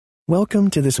Welcome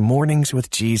to this Mornings with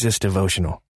Jesus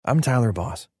devotional. I'm Tyler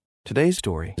Boss. Today's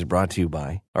story is brought to you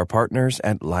by our partners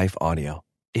at Life Audio.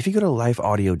 If you go to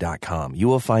lifeaudio.com, you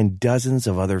will find dozens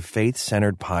of other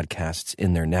faith-centered podcasts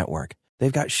in their network.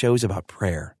 They've got shows about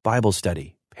prayer, Bible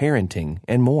study, parenting,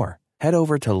 and more. Head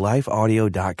over to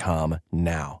lifeaudio.com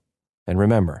now. And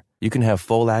remember, you can have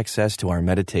full access to our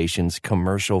meditations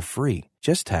commercial-free.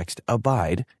 Just text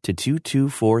ABIDE to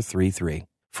 22433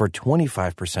 for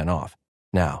 25% off.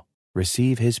 Now,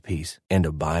 receive His peace and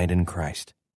abide in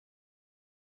Christ.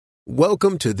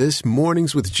 Welcome to this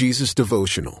Mornings with Jesus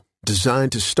devotional,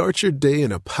 designed to start your day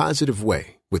in a positive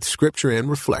way with scripture and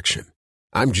reflection.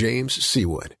 I'm James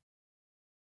Seawood.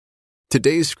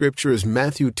 Today's scripture is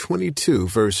Matthew 22,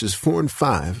 verses 4 and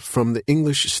 5 from the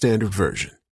English Standard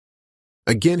Version.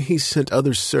 Again he sent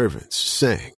other servants,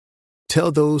 saying,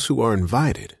 "Tell those who are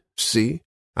invited, see,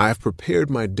 I have prepared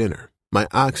my dinner. My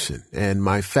oxen and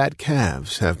my fat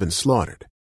calves have been slaughtered,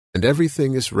 and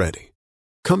everything is ready.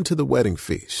 Come to the wedding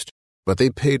feast." But they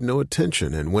paid no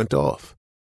attention and went off,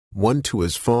 one to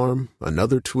his farm,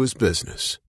 another to his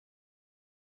business.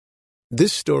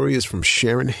 This story is from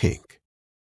Sharon Hink.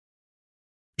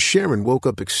 Sharon woke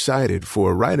up excited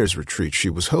for a writer's retreat she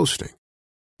was hosting.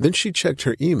 Then she checked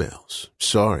her emails.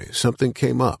 Sorry, something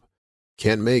came up.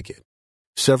 Can't make it.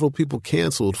 Several people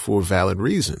canceled for valid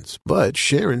reasons, but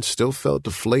Sharon still felt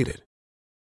deflated.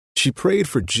 She prayed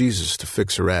for Jesus to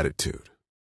fix her attitude.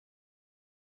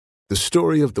 The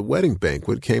story of the wedding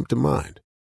banquet came to mind.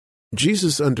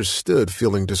 Jesus understood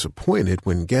feeling disappointed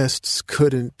when guests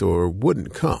couldn't or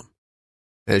wouldn't come.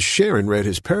 As Sharon read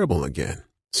his parable again,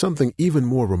 something even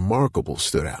more remarkable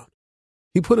stood out.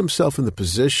 He put himself in the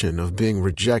position of being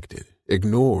rejected,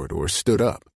 ignored, or stood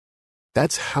up.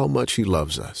 That's how much he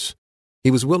loves us. He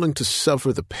was willing to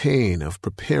suffer the pain of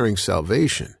preparing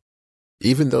salvation,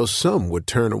 even though some would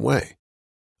turn away,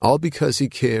 all because he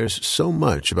cares so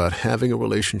much about having a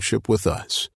relationship with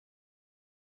us.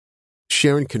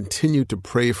 Sharon continued to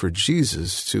pray for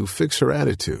Jesus to fix her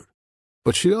attitude,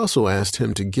 but she also asked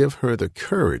him to give her the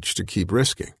courage to keep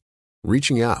risking,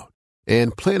 reaching out,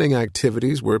 and planning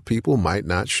activities where people might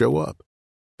not show up,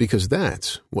 because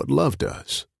that's what love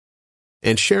does.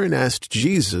 And Sharon asked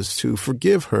Jesus to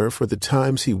forgive her for the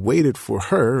times he waited for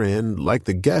her, and like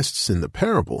the guests in the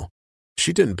parable,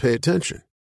 she didn't pay attention.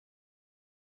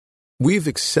 We've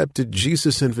accepted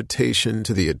Jesus' invitation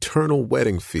to the eternal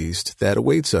wedding feast that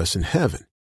awaits us in heaven,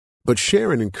 but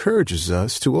Sharon encourages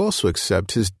us to also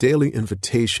accept his daily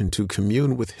invitation to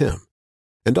commune with him,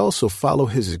 and also follow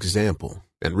his example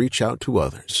and reach out to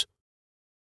others.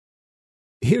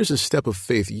 Here's a step of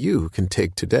faith you can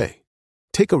take today.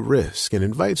 Take a risk and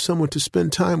invite someone to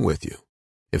spend time with you.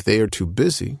 If they are too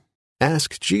busy,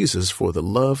 ask Jesus for the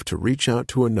love to reach out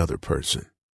to another person.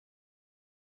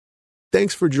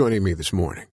 Thanks for joining me this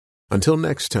morning. Until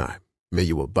next time, may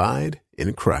you abide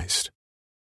in Christ.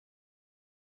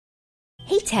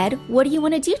 Hey, Ted, what do you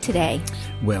want to do today?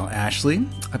 Well, Ashley,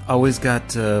 I've always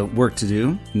got work to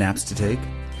do, naps to take.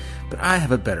 But I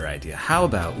have a better idea. How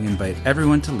about we invite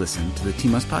everyone to listen to the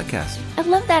Team Us podcast? I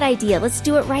love that idea. Let's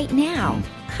do it right now.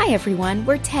 Hi, everyone.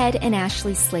 We're Ted and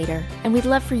Ashley Slater, and we'd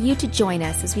love for you to join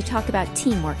us as we talk about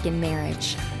teamwork in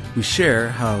marriage. We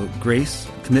share how grace,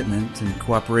 commitment, and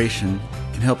cooperation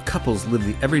can help couples live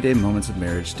the everyday moments of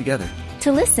marriage together.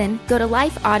 To listen, go to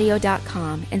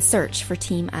lifeaudio.com and search for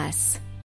Team Us.